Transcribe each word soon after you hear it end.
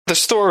The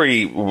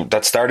story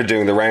that started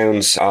doing the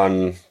rounds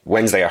on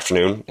Wednesday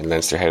afternoon in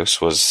Leinster House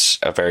was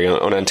a very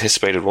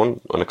unanticipated one,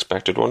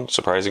 unexpected one,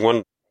 surprising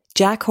one.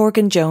 Jack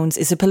Horgan-Jones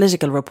is a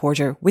political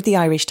reporter with the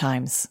Irish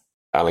Times.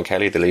 Alan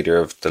Kelly, the leader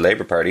of the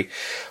Labour Party,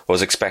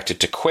 was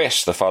expected to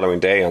quit the following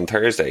day on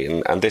Thursday,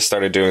 and this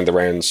started doing the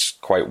rounds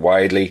quite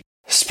widely,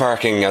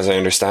 sparking, as I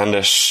understand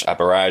it, a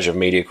barrage of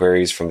media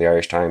queries from the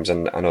Irish Times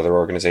and other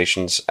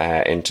organisations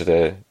into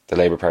the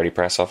Labour Party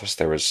press office.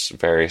 There was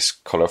various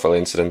colourful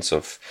incidents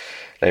of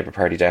Labour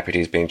Party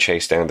deputies being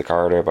chased down the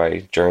corridor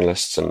by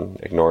journalists and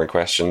ignoring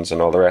questions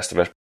and all the rest of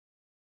it.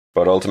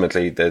 But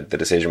ultimately, the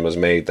decision was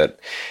made that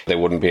they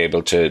wouldn't be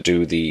able to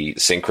do the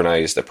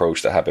synchronised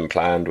approach that had been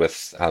planned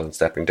with Alan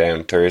stepping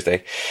down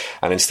Thursday.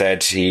 And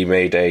instead, he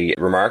made a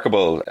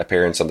remarkable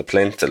appearance on the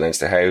plinth at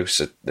Leinster House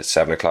at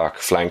 7 o'clock,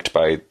 flanked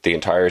by the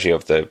entirety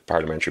of the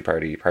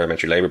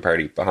Parliamentary Labour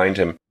Party behind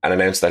him, and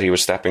announced that he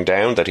was stepping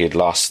down, that he had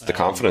lost the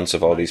confidence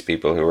of all these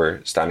people who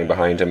were standing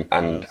behind him,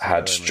 and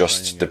had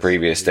just the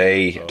previous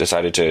day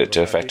decided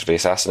to effectively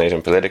assassinate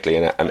him politically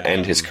and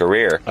end his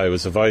career. I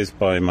was advised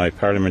by my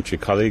parliamentary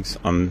colleagues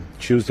on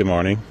Tuesday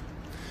morning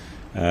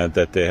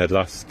that they had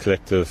lost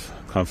collective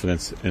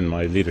confidence in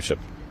my leadership.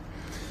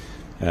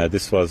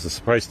 This was a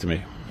surprise to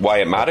me. Why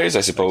it matters,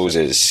 I suppose,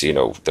 is,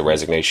 the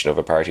resignation of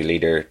a party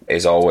leader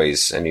is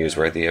always a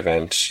newsworthy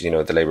event.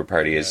 The Labour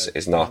Party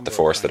is not the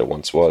force that it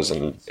once was,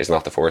 and is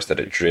not the force that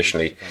it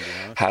traditionally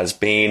has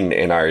been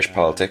in Irish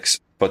politics.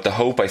 But the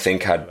hope, I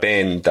think, had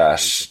been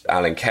that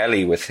Alan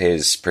Kelly, with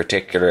his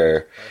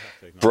particular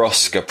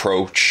brusque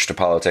approach to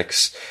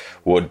politics,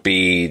 would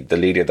be the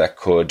leader that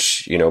could,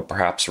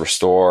 perhaps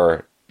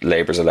restore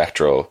Labour's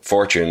electoral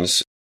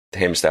fortunes.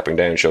 Him stepping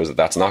down shows that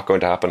that's not going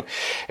to happen.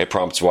 It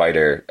prompts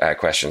wider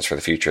questions for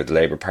the future of the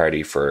Labour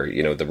Party, for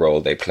the role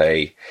they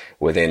play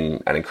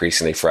within an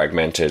increasingly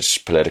fragmented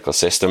political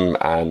system,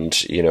 and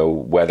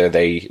whether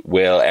they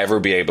will ever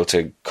be able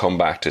to come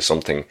back to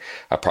something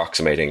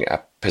approximating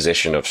a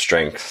position of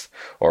strength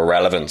or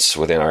relevance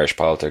within Irish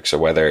politics, or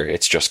whether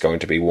it's just going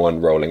to be one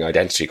rolling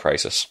identity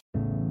crisis.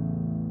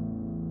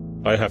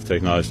 I have to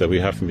acknowledge that we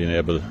haven't been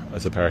able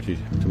as a party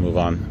to move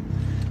on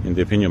in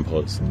the opinion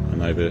polls,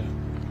 and I have a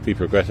deep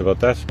regret about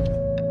that.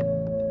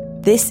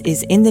 This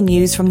is In the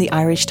News from the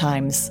Irish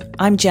Times.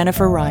 I'm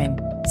Jennifer Ryan,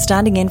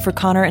 standing in for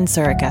Conor and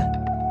Surika.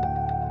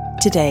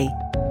 Today,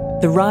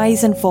 the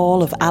rise and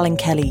fall of Alan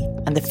Kelly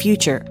and the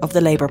future of the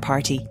Labour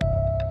Party.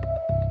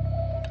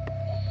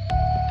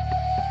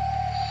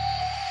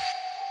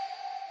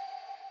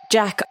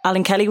 Jack,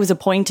 Alan Kelly was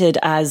appointed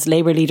as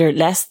Labour leader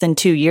less than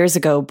 2 years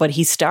ago, but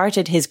he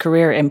started his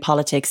career in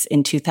politics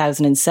in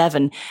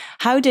 2007.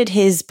 How did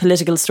his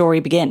political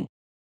story begin?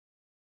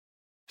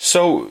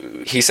 So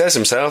he says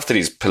himself that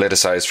he's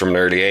politicised from an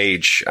early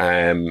age,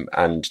 and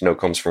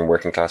comes from a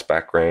working class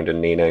background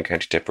in Neenah in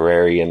County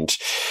Tipperary, and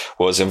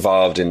was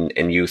involved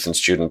in youth and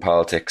student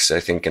politics, I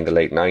think, in the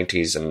late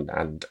 90s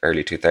and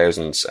early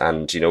 2000s.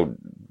 And,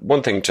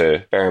 one thing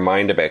to bear in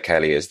mind about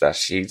Kelly is that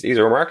he's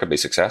a remarkably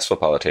successful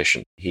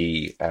politician.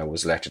 He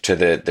was elected to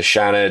the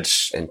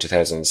Seanad in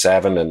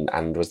 2007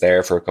 and was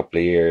there for a couple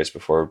of years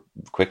before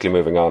quickly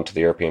moving on to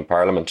the European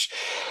Parliament,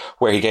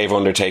 where he gave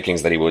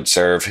undertakings that he would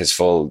serve his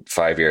full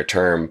 5-year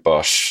term,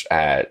 but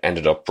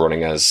ended up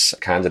running as a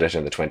candidate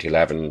in the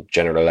 2011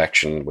 general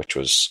election, which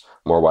was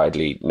more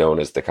widely known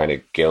as the kind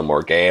of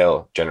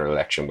Gilmore-Gale general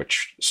election,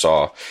 which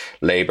saw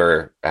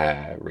Labour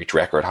reach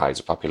record highs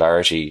of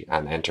popularity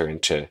and enter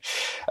into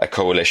a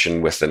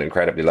coalition with an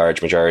incredibly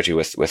large majority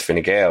with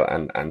Fine Gael,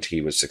 and he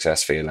was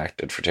successfully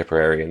elected for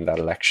Tipperary in that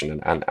election,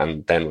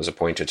 and then was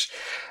appointed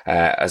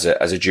as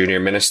a junior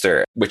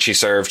minister, which he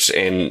served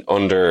in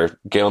under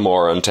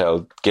Gilmore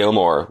until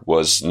Gilmore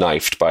was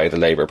knifed by the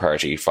Labour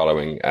Party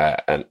following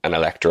an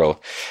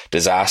electoral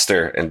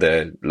disaster in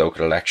the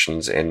local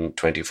elections in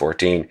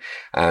 2014.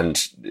 And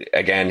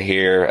again,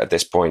 here at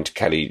this point,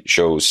 Kelly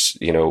shows,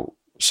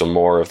 some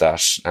more of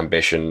that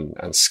ambition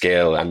and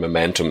skill and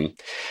momentum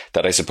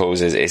that I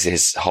suppose is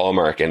his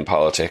hallmark in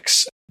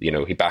politics.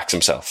 He backs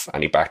himself,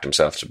 and he backed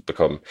himself to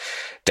become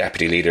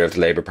deputy leader of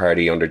the Labour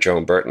Party under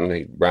Joan Burton.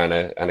 He ran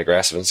an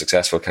aggressive and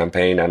successful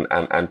campaign,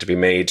 and to be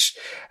made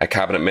a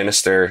cabinet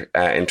minister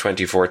in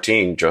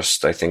 2014,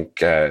 just I think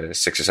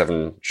 6 or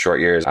 7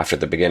 short years after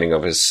the beginning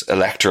of his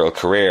electoral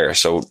career.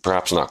 So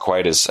perhaps not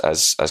quite as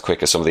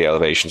quick as some of the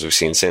elevations we've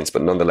seen since,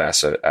 but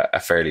nonetheless a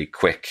fairly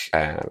quick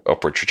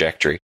upward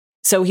trajectory.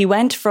 So he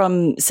went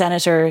from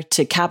senator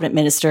to cabinet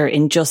minister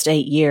in just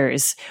 8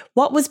 years.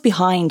 What was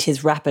behind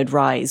his rapid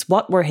rise?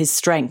 What were his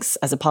strengths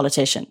as a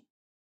politician?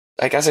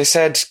 Like, as I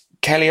said,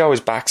 Kelly always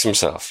backs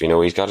himself.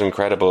 He's got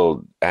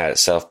incredible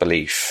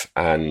self-belief,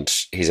 and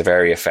he's a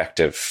very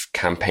effective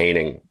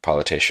campaigning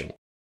politician.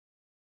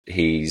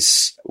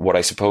 He's what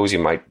I suppose you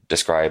might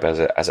describe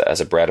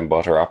as a bread and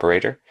butter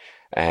operator.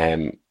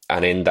 And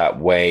And in that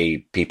way,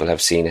 people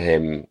have seen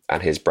him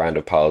and his brand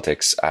of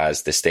politics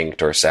as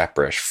distinct or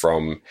separate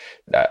from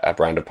a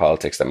brand of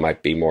politics that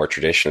might be more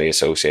traditionally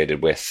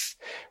associated with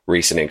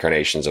recent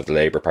incarnations of the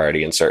Labour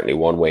Party, and certainly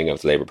one wing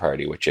of the Labour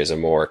Party, which is a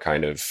more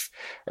kind of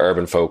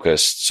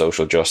urban-focused,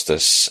 social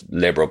justice,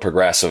 liberal,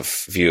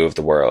 progressive view of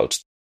the world.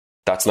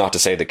 That's not to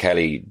say that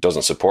Kelly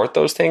doesn't support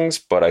those things,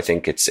 but I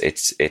think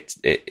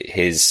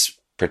his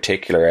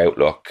particular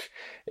outlook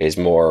is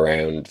more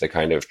around the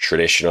kind of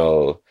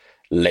traditional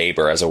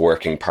Labour as a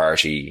working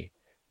party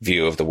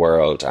view of the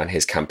world, and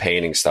his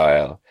campaigning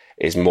style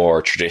is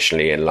more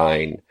traditionally in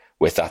line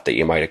with that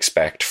you might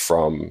expect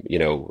from,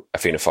 a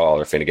Fianna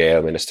Fáil or Fine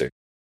Gael minister.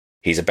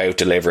 He's about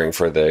delivering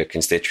for the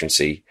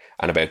constituency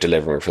and about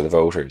delivering for the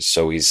voters.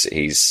 So he's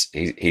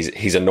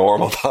a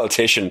normal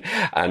politician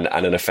and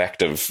an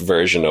effective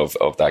version of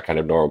that kind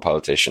of normal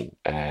politician,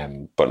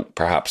 but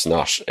perhaps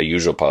not a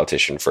usual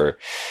politician for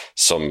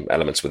some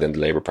elements within the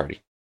Labour Party.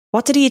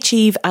 What did he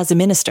achieve as a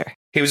minister?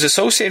 He was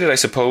associated, I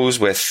suppose,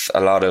 with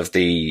a lot of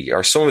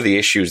some of the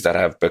issues that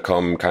have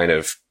become kind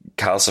of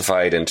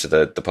calcified into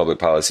the public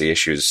policy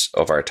issues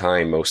of our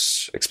time,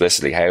 most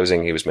explicitly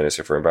housing. He was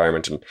Minister for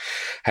Environment and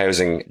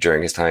Housing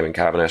during his time in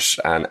Cabinet,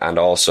 and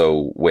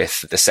also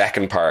with the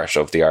second part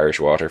of the Irish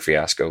water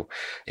fiasco.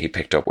 He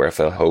picked up where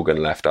Phil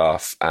Hogan left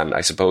off, and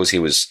I suppose he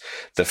was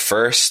the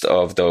first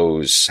of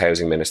those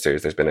housing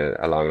ministers. There's been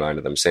a long line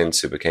of them since,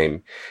 who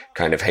became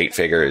kind of hate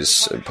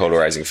figures,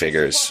 polarising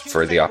figures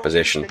for the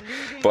opposition.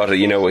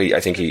 But I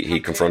think he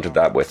confronted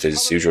that with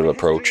his usual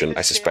approach, and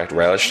I suspect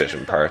relished it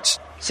in parts.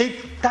 See,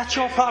 that's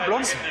your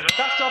problem.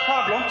 That's your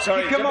problem.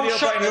 Sorry, keep your mouth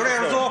shut and your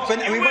ears open,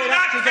 and we might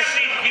have to get...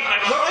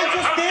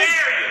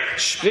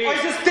 I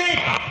just did.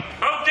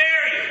 How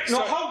dare you?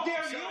 No, how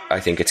dare you?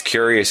 I think it's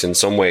curious in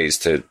some ways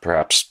to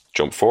perhaps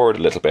jump forward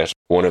a little bit.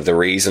 One of the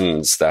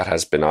reasons that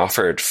has been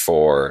offered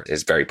for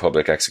his very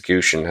public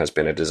execution has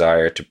been a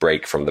desire to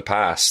break from the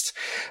past,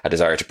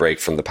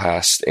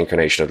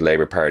 incarnation of the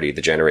Labour Party,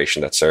 the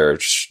generation that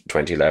served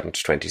 2011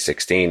 to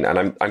 2016.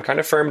 And I'm kind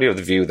of firmly of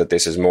the view that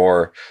this is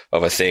more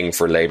of a thing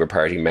for Labour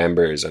Party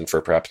members and for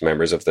perhaps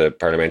members of the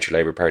Parliamentary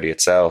Labour Party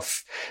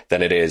itself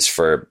than it is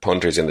for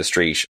punters in the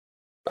street.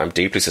 I'm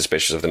deeply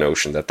suspicious of the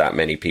notion that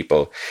many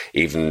people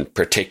even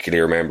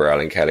particularly remember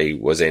Alan Kelly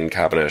was in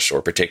Cabinet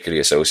or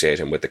particularly associate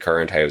him with the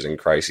current housing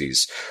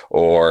crises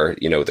or,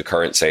 the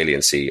current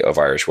saliency of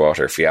Irish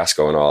water,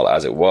 fiasco and all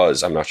as it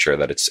was. I'm not sure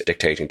that it's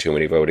dictating too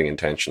many voting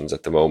intentions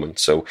at the moment.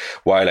 So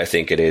while I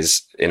think it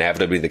is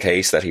inevitably the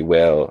case that he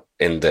will,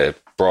 in the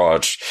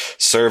broad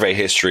survey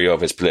history of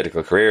his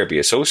political career, be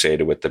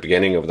associated with the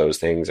beginning of those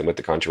things and with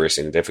the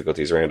controversy and the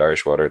difficulties around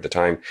Irish water at the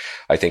time,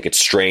 I think it's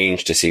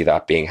strange to see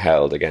that being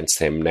held against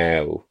him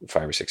now,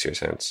 5 or 6 years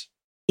hence.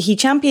 He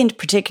championed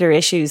particular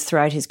issues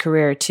throughout his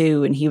career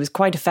too, and he was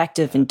quite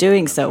effective in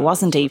doing so,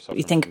 wasn't he?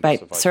 You think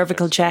about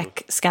cervical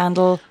check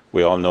scandal.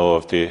 We all know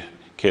of the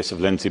case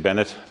of Lindsay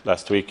Bennett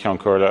last week,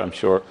 Count Corla, I'm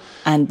sure.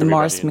 And the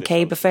Maurice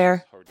McCabe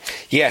affair.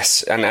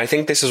 Yes, and I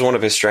think this is one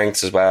of his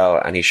strengths as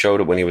well, and he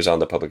showed it when he was on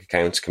the Public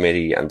Accounts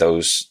Committee, and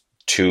those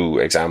two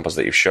examples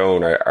that you've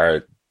shown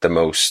are the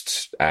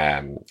most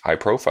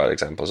high-profile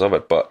examples of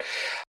it, but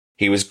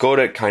he was good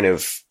at kind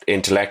of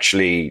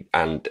intellectually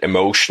and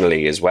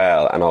emotionally as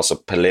well, and also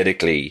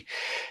politically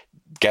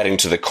getting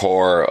to the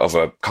core of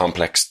a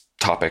complex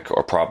topic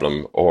or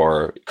problem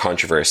or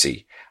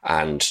controversy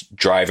and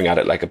driving at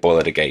it like a bull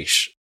at a gate.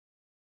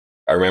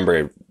 I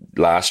remember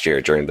last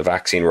year during the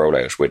vaccine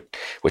rollout,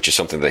 which is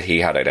something that he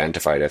had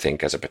identified, I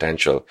think, as a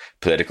potential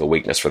political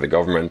weakness for the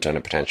government and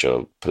a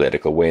potential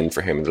political win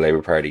for him and the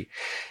Labour Party.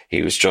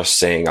 He was just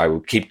saying, I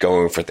will keep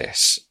going for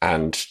this.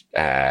 And,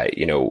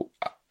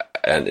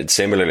 and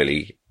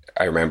similarly,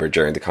 I remember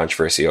during the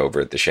controversy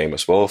over the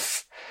Seamus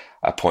Wolfe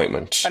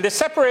appointment. And the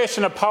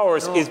separation of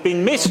powers is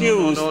being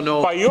misused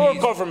by your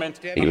government.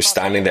 He was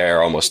standing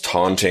there almost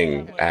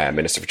taunting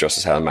Minister for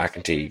Justice Helen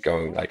McEntee,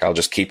 going like, I'll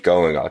just keep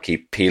going. I'll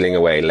keep peeling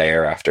away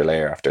layer after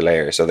layer after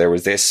layer. So there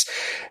was this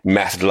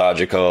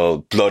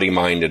methodological,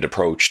 bloody-minded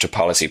approach to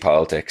policy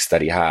politics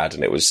that he had,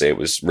 and it was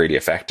really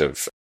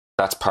effective.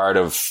 That's part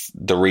of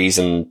the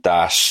reason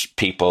that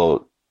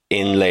people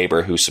in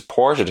Labour who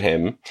supported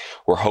him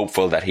were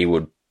hopeful that he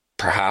would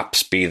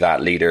perhaps be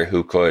that leader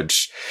who could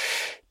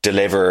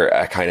deliver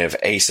a kind of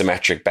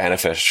asymmetric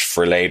benefit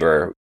for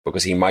Labour,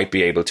 because he might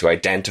be able to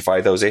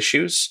identify those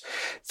issues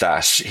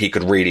that he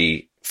could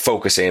really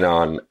focus in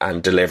on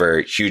and deliver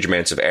huge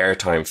amounts of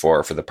airtime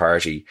for the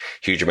party,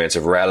 huge amounts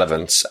of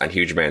relevance and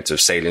huge amounts of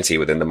saliency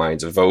within the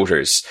minds of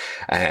voters,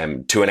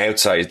 to an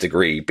outsized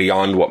degree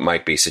beyond what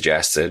might be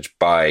suggested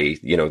by,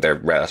 their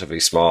relatively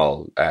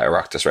small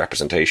Oireachtas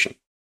representation.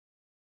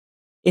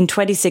 In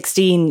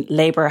 2016,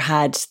 Labour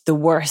had the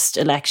worst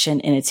election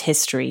in its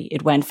history.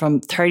 It went from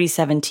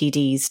 37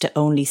 TDs to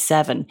only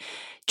 7.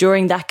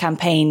 During that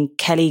campaign,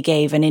 Kelly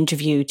gave an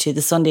interview to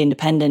the Sunday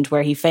Independent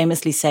where he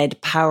famously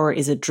said, "Power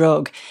is a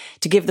drug."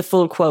 To give the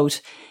full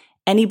quote,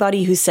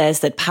 Anybody who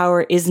says that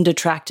power isn't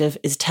attractive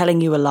is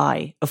telling you a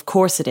lie. Of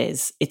course it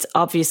is. It's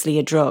obviously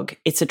a drug.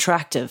 It's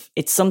attractive.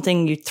 It's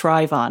something you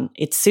thrive on.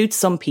 It suits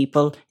some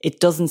people. It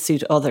doesn't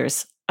suit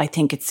others. I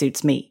think it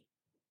suits me.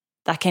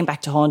 That came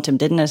back to haunt him,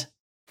 didn't it?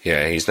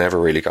 Yeah, he's never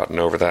really gotten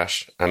over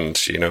that.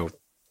 And, you know,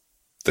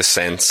 the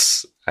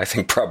sense, I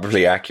think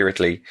probably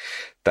accurately,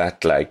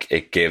 that like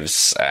it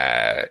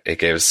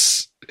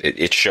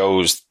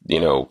shows, you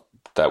know,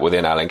 that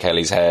within Alan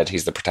Kelly's head,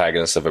 he's the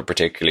protagonist of a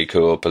particularly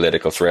cool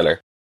political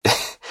thriller.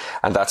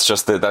 And that's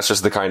just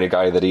the kind of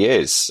guy that he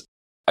is.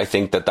 I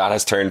think that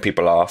has turned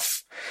people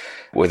off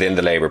within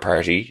the Labour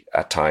Party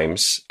at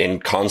times, in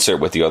concert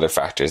with the other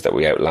factors that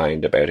we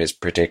outlined about his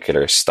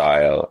particular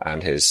style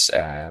and his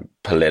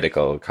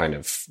political kind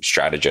of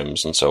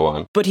stratagems and so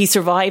on. But he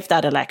survived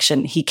that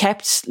election. He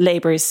kept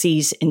Labour's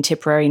seat in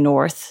Tipperary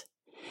North.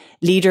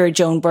 Leader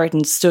Joan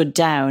Burton stood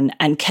down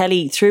and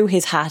Kelly threw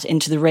his hat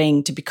into the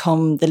ring to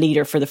become the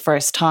leader for the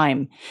first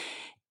time.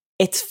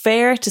 It's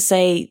fair to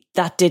say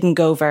that didn't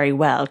go very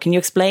well. Can you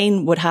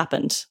explain what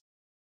happened?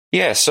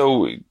 Yeah,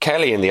 so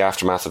Kelly, in the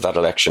aftermath of that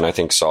election, I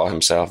think saw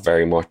himself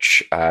very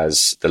much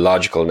as the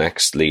logical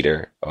next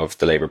leader of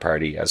the Labour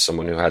Party, as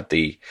someone who had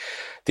the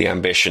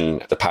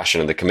ambition, the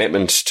passion and the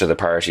commitment to the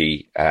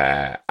party,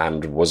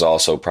 and was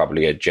also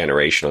probably a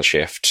generational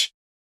shift.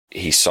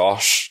 He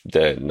sought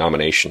the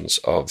nominations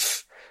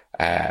of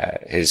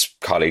his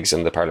colleagues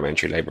in the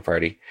Parliamentary Labour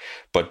Party,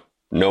 but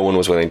no one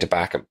was willing to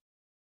back him.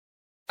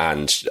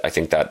 And I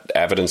think that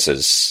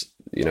evidences,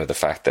 you know, the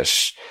fact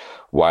that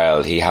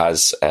while he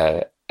has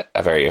a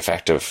very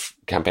effective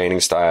campaigning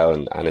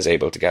style and is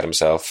able to get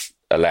himself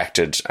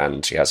elected,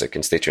 and he has a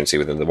constituency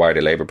within the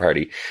wider Labour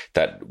Party,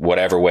 that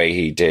whatever way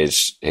he did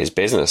his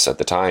business at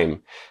the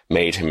time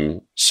made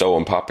him so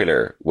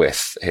unpopular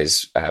with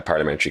his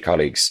parliamentary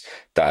colleagues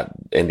that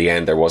in the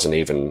end there wasn't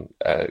even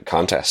a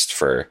contest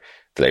for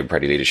the Labour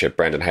Party leadership.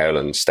 Brendan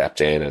Howlin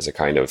stepped in as a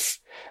kind of,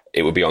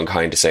 it would be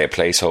unkind to say a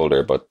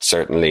placeholder, but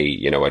certainly,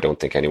 you know, I don't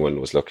think anyone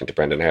was looking to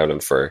Brendan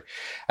Howlin for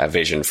a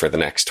vision for the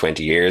next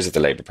 20 years of the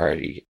Labour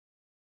Party.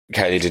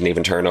 Kelly didn't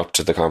even turn up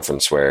to the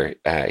conference where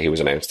he was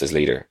announced as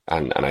leader.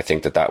 And I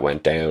think that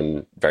went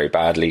down very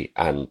badly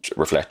and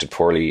reflected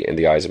poorly in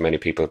the eyes of many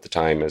people at the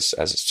time as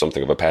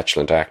something of a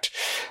petulant act.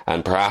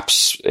 And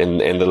perhaps in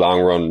the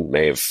long run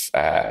may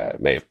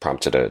have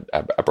prompted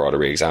a broader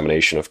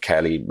re-examination of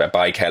Kelly,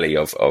 by Kelly,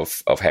 of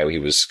how he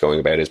was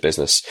going about his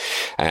business,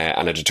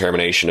 and a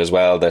determination as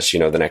well that, you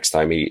know, the next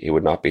time he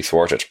would not be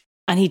thwarted.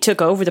 And he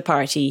took over the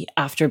party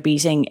after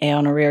beating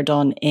Aodhán Ó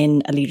Ríordáin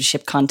in a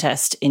leadership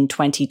contest in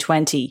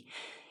 2020.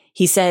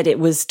 He said it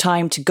was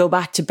time to go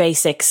back to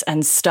basics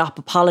and stop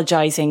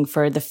apologising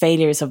for the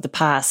failures of the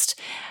past.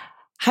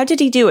 How did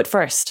he do it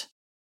first?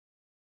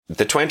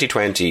 The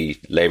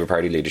 2020 Labour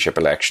Party leadership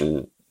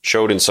election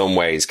showed in some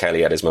ways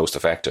Kelly at his most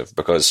effective,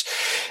 because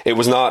it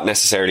was not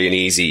necessarily an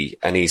easy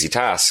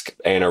task.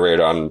 Aodhán Ó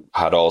Ríordáin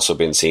had also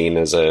been seen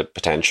as a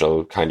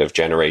potential kind of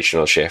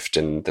generational shift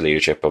in the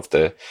leadership of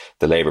the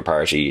Labour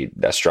Party,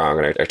 a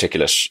strong and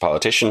articulate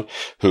politician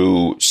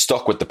who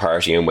stuck with the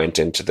party and went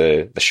into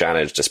the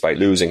Seanad despite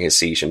losing his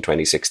seat in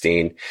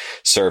 2016,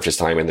 served his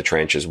time in the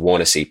trenches, won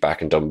a seat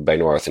back in Dublin Bay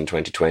North in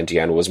 2020,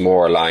 and was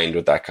more aligned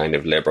with that kind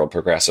of liberal,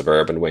 progressive,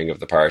 urban wing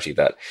of the party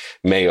that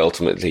may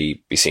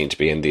ultimately be seen to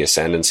be in the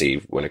ascendancy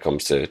when it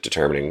comes to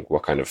determining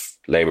what kind of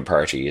Labour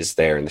Party is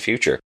there in the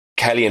future.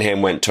 Kelly and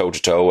him went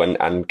toe-to-toe,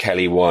 and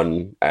Kelly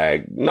won,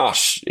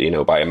 not, you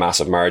know, by a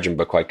massive margin,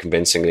 but quite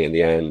convincingly in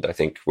the end, I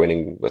think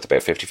winning with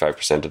about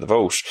 55% of the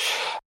vote.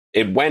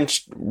 It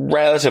went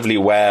relatively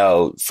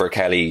well for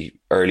Kelly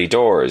early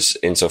doors,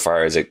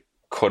 insofar as it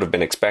could have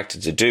been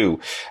expected to do.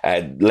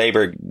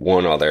 Labour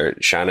won all their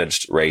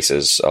Seanad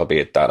races,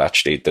 albeit that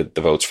actually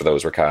the votes for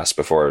those were cast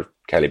before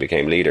Kelly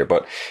became leader.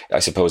 But I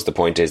suppose the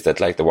point is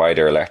that, like, the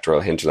wider electoral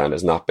hinterland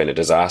has not been a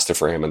disaster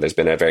for him, and there's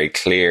been a very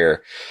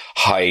clear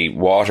high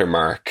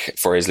watermark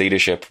for his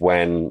leadership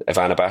when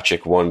Ivana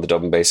Bacik won the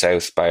Dublin Bay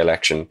South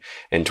by-election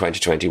in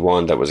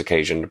 2021 that was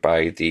occasioned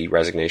by the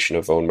resignation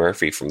of Eoin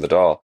Murphy from the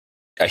Dáil.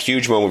 A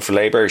huge moment for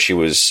Labour. She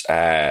was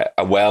a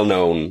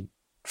well-known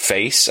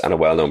face and a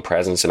well-known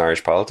presence in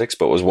Irish politics,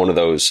 but was one of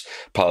those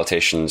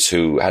politicians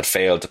who had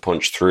failed to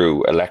punch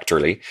through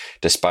electorally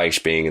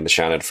despite being in the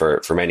Seanad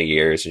for many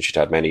years, and she'd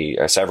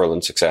had several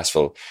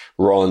unsuccessful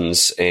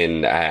runs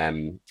in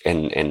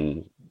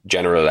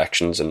general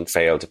elections and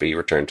failed to be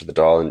returned to the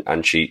Dáil,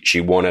 and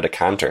she won at a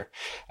canter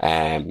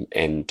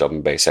in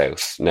Dublin Bay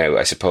South. Now,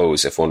 I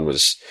suppose if one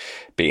was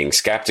being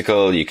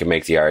sceptical, you could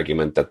make the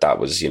argument that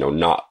was, you know,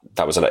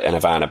 that was an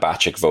Ivana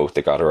Bacik vote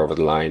that got her over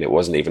the line. It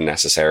wasn't even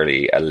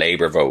necessarily a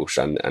Labour vote,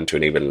 and to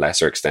an even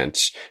lesser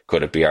extent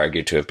could it be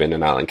argued to have been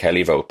an Alan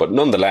Kelly vote. But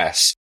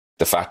nonetheless,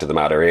 the fact of the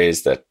matter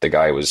is that the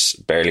guy was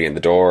barely in the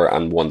door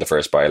and won the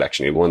first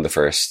by-election. He won the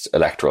first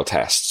electoral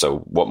test. So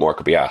what more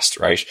could be asked,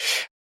 right?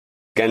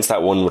 Against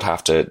that, one would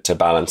have to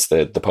balance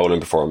the polling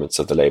performance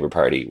of the Labour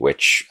Party,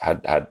 which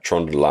had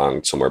trundled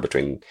along somewhere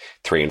between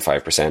 3 and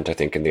 5%, I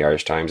think, in the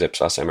Irish Times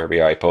Ipsos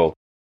MRBI poll.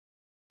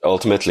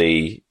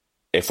 Ultimately,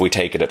 if we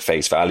take it at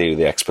face value,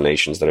 the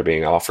explanations that are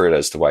being offered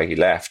as to why he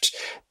left,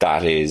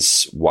 that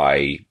is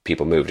why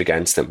people moved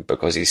against him,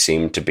 because he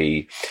seemed to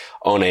be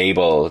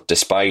unable,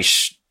 despite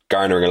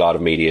garnering a lot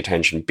of media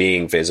attention,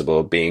 being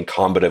visible, being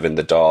combative in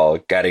the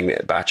Dáil, getting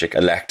Bacik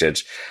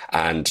elected,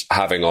 and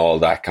having all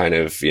that kind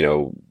of,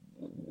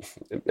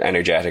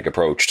 energetic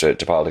approach to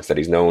politics that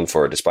he's known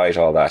for. Despite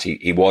all that,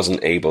 he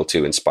wasn't able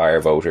to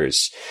inspire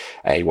voters.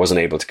 He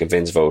wasn't able to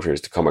convince voters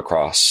to come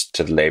across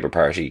to the Labour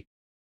Party.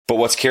 But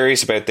what's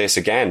curious about this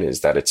again is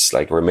that it's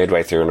like we're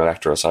midway through an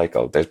electoral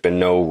cycle. There's been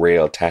no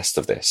real test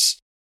of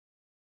this.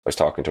 I was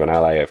talking to an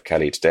ally of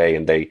Kelly today,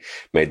 and they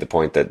made the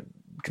point that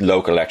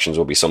local elections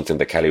will be something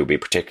that Kelly would be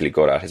particularly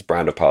good at. His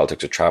brand of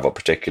politics would travel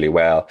particularly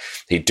well.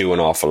 He'd do an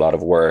awful lot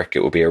of work.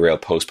 It would be a real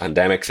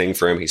post-pandemic thing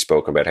for him. He's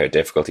spoken about how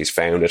difficult he's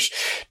found it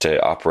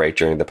to operate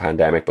during the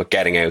pandemic, but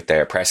getting out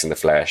there, pressing the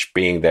flesh,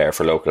 being there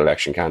for local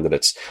election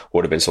candidates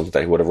would have been something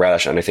that he would have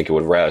relished. And I think he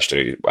would have relished,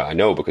 well, I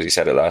know because he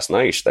said it last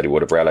night, that he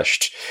would have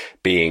relished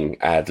being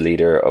the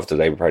leader of the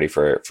Labour Party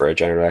for a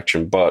general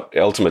election. But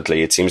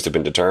ultimately, it seems to have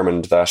been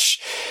determined that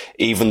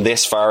even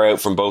this far out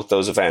from both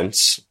those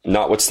events,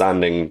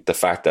 notwithstanding the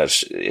fact that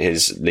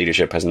his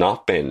leadership has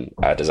not been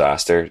a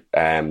disaster,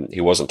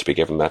 he wasn't to be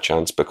given that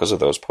chance because of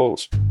those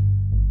polls.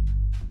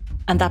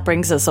 And that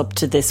brings us up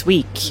to this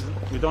week.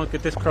 We don't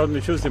get this crowd on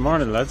a Tuesday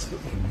morning, lads.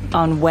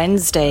 On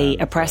Wednesday,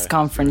 a press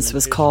conference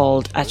was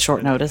called at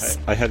short notice.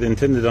 I had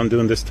intended on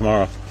doing this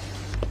tomorrow,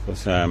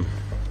 but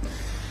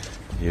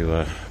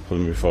you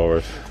pulled me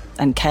forward.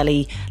 And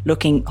Kelly,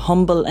 looking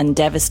humble and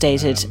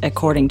devastated,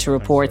 according to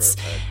reports,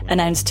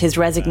 announced his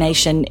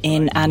resignation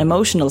in an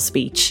emotional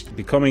speech.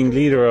 Becoming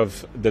leader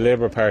of the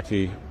Labour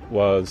Party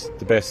was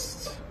the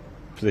best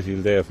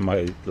political day of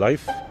my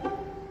life.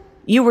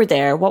 You were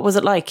there. What was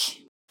it like?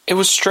 It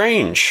was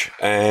strange.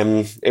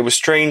 It was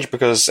strange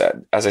because,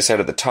 as I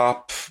said at the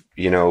top,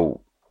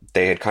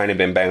 they had kind of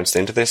been bounced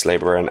into this,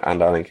 Labour and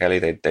Alan Kelly.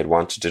 They'd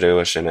wanted to do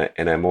it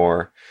in a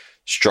more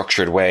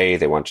structured way.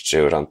 They wanted to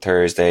do it on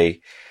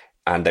Thursday.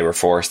 And they were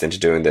forced into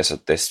doing this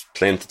at this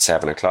plinth at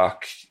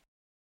 7:00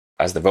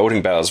 as the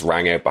voting bells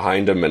rang out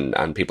behind them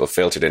and people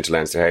filtered into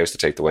Leinster House to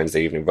take the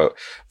Wednesday evening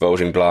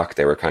voting block.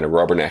 They were kind of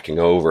rubbernecking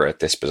over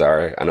at this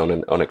bizarre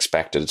and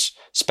unexpected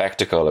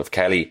spectacle of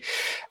Kelly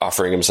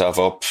offering himself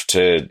up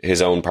to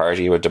his own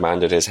party who had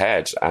demanded his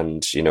head.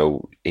 And,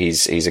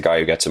 he's a guy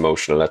who gets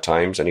emotional at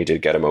times, and he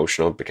did get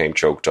emotional, became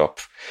choked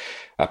up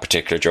at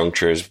particular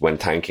junctures when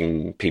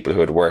thanking people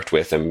who had worked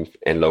with him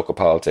in local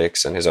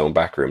politics and his own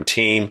backroom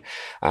team,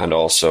 and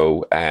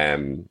also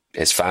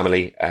his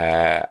family.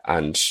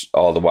 And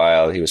all the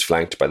while he was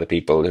flanked by the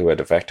people who had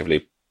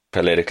effectively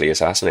politically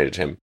assassinated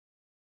him.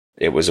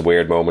 It was a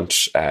weird moment,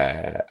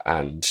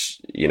 and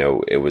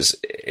it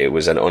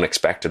was an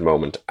unexpected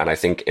moment. And I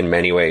think in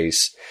many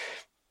ways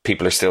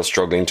people are still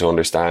struggling to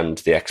understand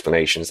the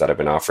explanations that have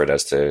been offered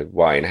as to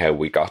why and how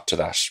we got to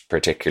that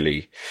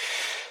particularly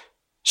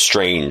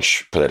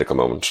strange political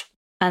moment.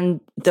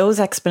 And those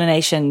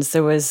explanations,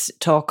 there was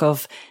talk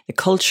of the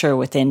culture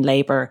within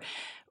Labour.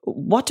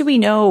 What do we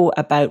know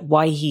about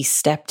why he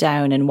stepped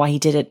down and why he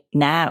did it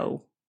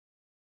now?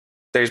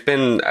 There's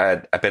been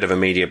a bit of a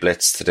media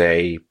blitz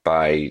today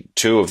by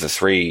two of the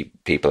three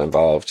people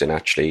involved in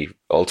actually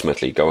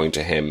ultimately going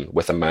to him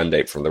with a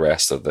mandate from the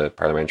rest of the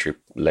Parliamentary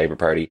Labour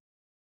Party.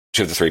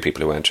 Two of the three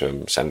people who went to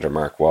him, Senator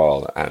Mark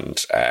Wall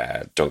and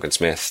Duncan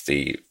Smith,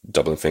 the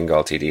Dublin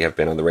Fingal TD, have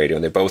been on the radio,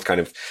 and they both kind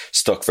of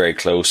stuck very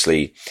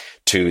closely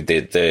to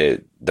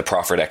the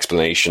proffered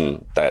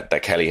explanation that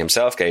Kelly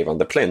himself gave on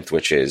the plinth,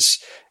 which is,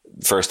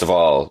 first of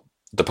all,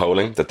 the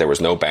polling, that there was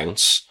no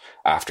bounce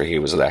after he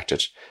was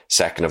elected.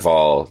 Second of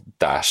all,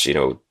 that,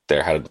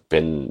 there had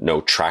been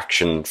no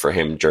traction for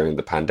him during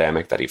the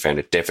pandemic, that he found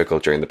it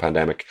difficult during the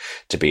pandemic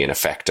to be an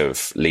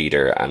effective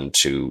leader and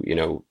to,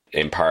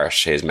 impart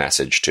his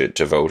message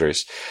to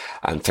voters.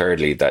 And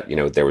thirdly, that,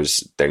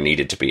 there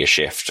needed to be a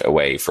shift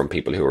away from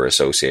people who were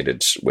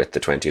associated with the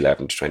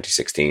 2011 to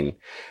 2016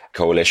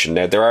 coalition.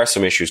 Now, there are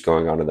some issues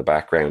going on in the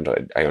background.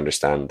 I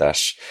understand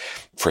that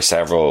for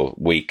several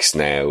weeks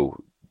now,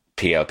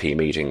 PLP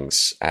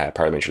meetings,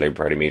 Parliamentary Labour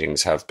Party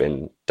meetings, have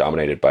been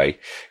dominated by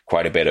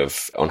quite a bit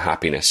of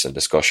unhappiness and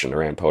discussion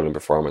around polling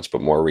performance.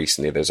 But more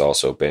recently, there's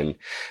also been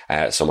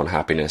some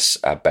unhappiness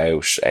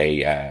about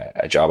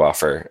a job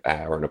offer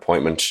or an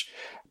appointment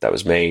that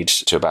was made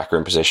to a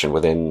backroom position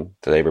within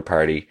the Labour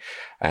Party.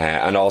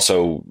 And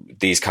also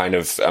these kind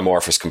of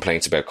amorphous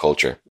complaints about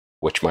culture,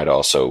 which might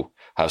also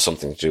have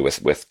something to do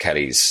with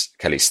Kelly's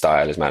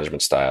style, his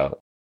management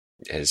style.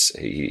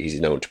 He's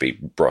known to be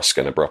brusque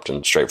and abrupt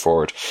and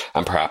straightforward,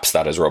 and perhaps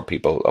that has rubbed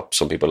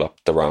some people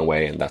up the wrong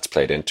way, and that's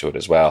played into it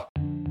as well.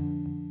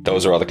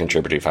 Those are all the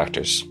contributory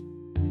factors.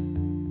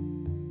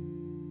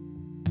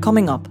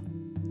 Coming up,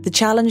 the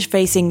challenge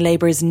facing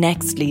Labour's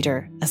next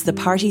leader as the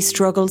party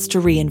struggles to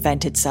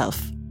reinvent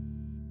itself.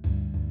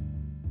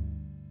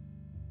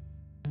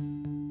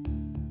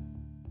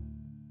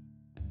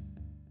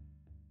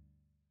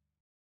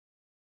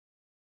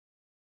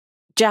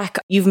 Jack,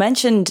 you've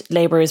mentioned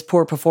Labour's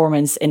poor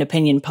performance in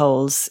opinion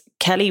polls.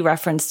 Kelly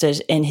referenced it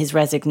in his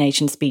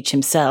resignation speech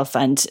himself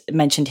and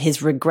mentioned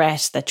his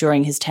regret that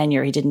during his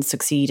tenure he didn't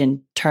succeed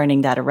in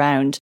turning that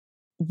around.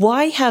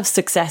 Why have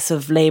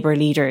successive Labour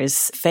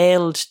leaders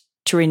failed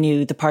to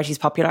renew the party's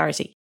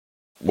popularity?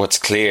 What's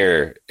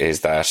clear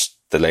is that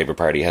the Labour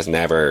Party has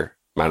never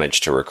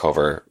managed to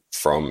recover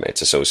from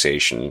its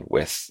association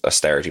with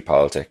austerity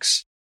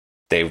politics.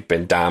 They've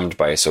been damned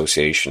by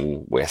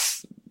association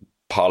with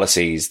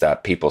policies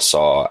that people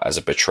saw as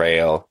a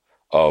betrayal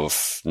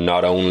of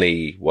not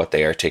only what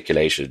they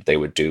articulated they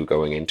would do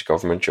going into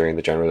government during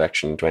the general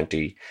election in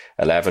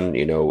 2011.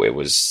 You know, it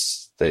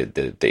was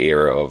the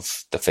era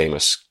of the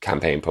famous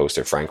campaign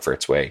poster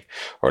Frankfurt's Way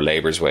or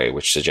Labour's Way,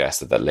 which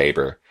suggested that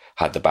Labour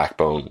had the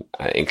backbone,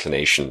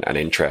 inclination and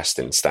interest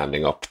in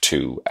standing up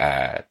to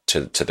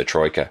the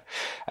Troika,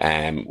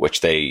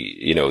 which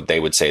they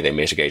would say they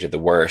mitigated the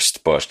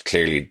worst, but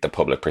clearly the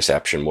public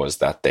perception was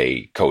that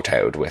they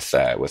kowtowed with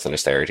an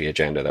austerity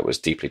agenda that was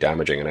deeply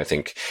damaging, and I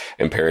think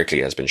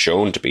empirically has been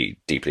shown to be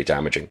deeply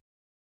damaging.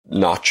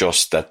 Not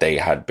just that they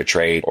had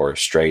betrayed or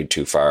strayed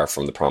too far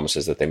from the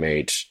promises that they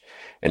made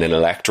in an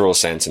electoral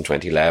sense in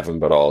 2011,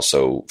 but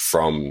also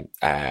from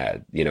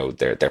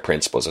their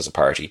principles as a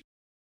party.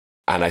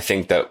 And I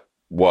think that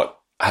what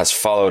has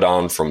followed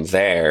on from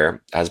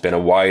there has been a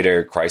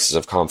wider crisis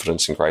of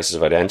confidence and crisis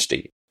of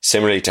identity.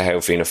 Similarly to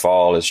how Fianna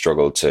Fáil has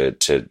struggled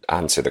to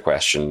answer the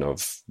question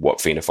of what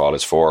Fianna Fáil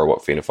is for,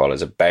 what Fianna Fáil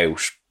is about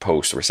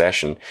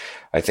post-recession,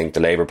 I think the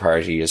Labour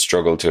Party has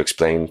struggled to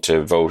explain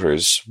to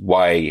voters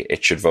why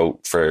it should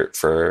vote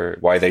for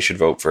why they should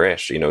vote for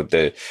it. You know,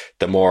 the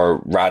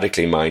more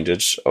radically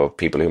minded of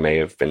people who may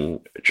have been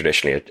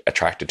traditionally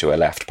attracted to a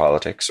left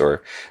politics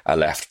or a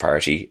left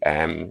party,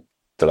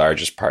 the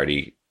largest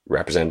party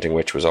representing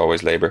which was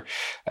always Labour,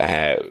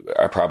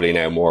 are probably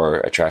now more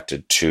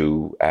attracted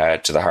to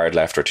the hard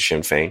left or to Sinn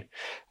Féin,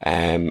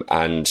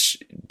 and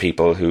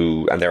people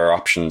and there are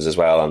options as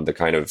well on the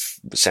kind of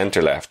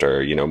centre left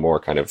or more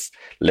kind of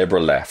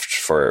liberal left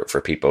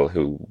for people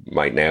who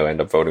might now end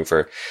up voting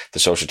for the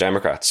Social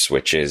Democrats,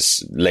 which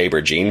is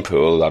Labour gene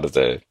pool. A lot of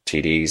the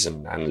TDs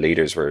and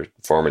leaders were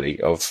formerly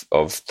of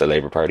the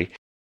Labour Party.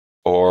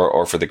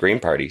 Or for the Green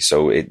Party.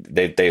 So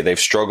they've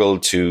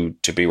struggled to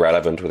be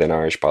relevant within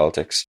Irish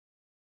politics.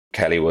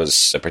 Kelly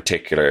was a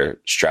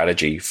particular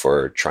strategy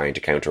for trying to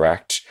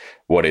counteract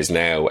what is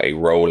now a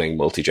rolling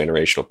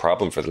multi-generational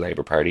problem for the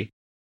Labour Party.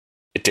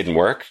 It didn't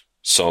work.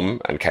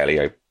 Some, and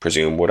Kelly, I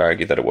presume, would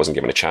argue that it wasn't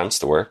given a chance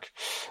to work.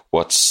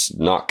 What's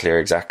not clear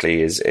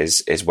exactly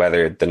is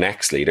whether the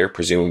next leader,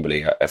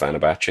 presumably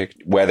Ivana Bacik,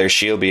 whether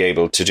she'll be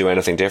able to do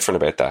anything different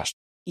about that.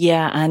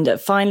 Yeah,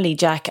 and finally,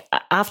 Jack,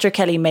 after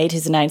Kelly made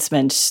his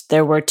announcement,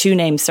 there were two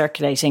names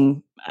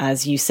circulating,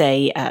 as you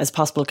say, as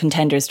possible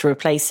contenders to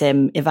replace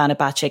him, Ivana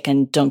Bacik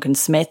and Duncan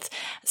Smith.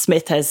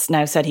 Smith has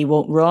now said he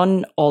won't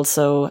run.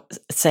 Also,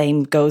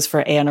 same goes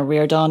for Aodhán Ó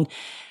Ríordáin.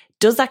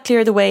 Does that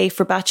clear the way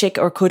for Bacik,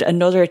 or could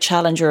another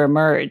challenger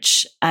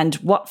emerge? And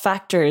what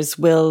factors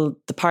will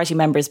the party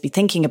members be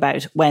thinking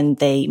about when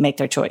they make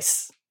their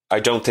choice? I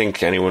don't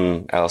think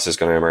anyone else is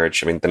going to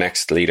emerge. I mean, the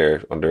next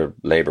leader under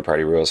Labour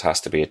Party rules has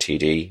to be a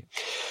TD.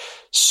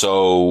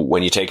 So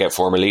when you take out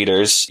former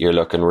leaders, you're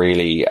looking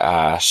really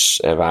at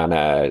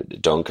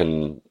Ivana,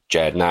 Duncan,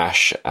 Jed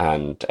Nash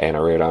and Aodhán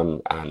Ó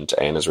Ríordáin, and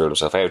Aodhán has ruled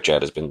himself out.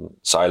 Jed has been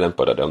silent,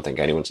 but I don't think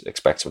anyone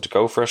expects him to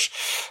go for it.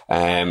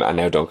 And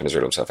now Duncan has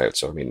ruled himself out.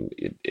 So, I mean,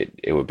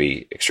 it would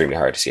be extremely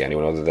hard to see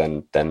anyone other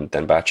than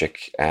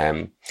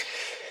Bacik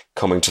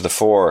coming to the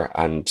fore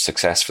and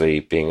successfully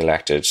being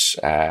elected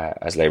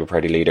as Labour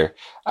Party leader.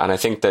 And I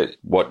think that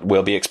what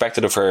will be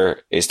expected of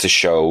her is to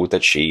show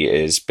that she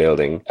is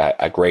building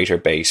a greater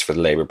base for the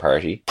Labour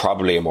Party,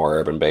 probably a more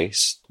urban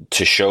base,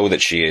 to show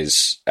that she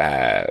is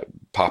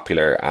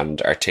popular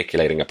and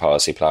articulating a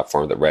policy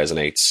platform that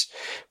resonates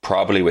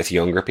probably with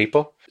younger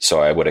people.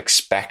 So I would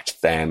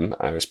expect them,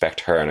 I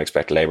expect her and I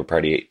expect the Labour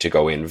Party to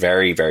go in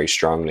very, very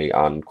strongly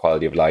on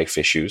quality of life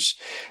issues,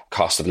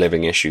 cost of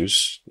living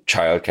issues,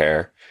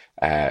 childcare,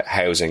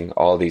 housing.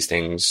 All these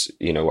things,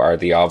 are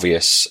the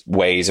obvious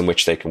ways in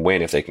which they can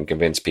win if they can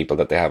convince people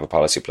that they have a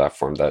policy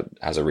platform that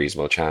has a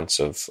reasonable chance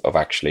of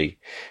actually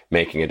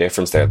making a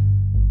difference there.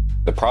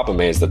 The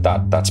problem is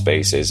that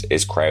space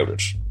is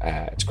crowded.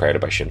 It's crowded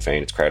by Sinn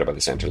Féin, it's crowded by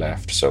the centre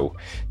left. So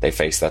they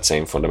face that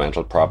same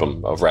fundamental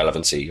problem of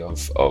relevancy,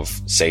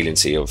 of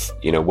saliency, of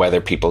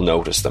whether people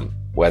notice them,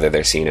 whether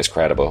they're seen as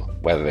credible,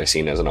 whether they're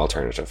seen as an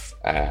alternative.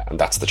 And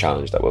that's the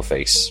challenge that will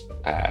face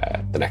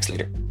the next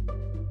leader.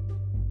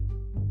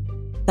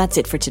 That's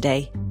it for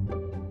today.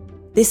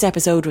 This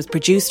episode was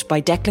produced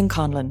by Declan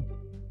Conlon.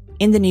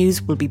 In the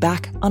News will be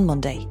back on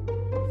Monday.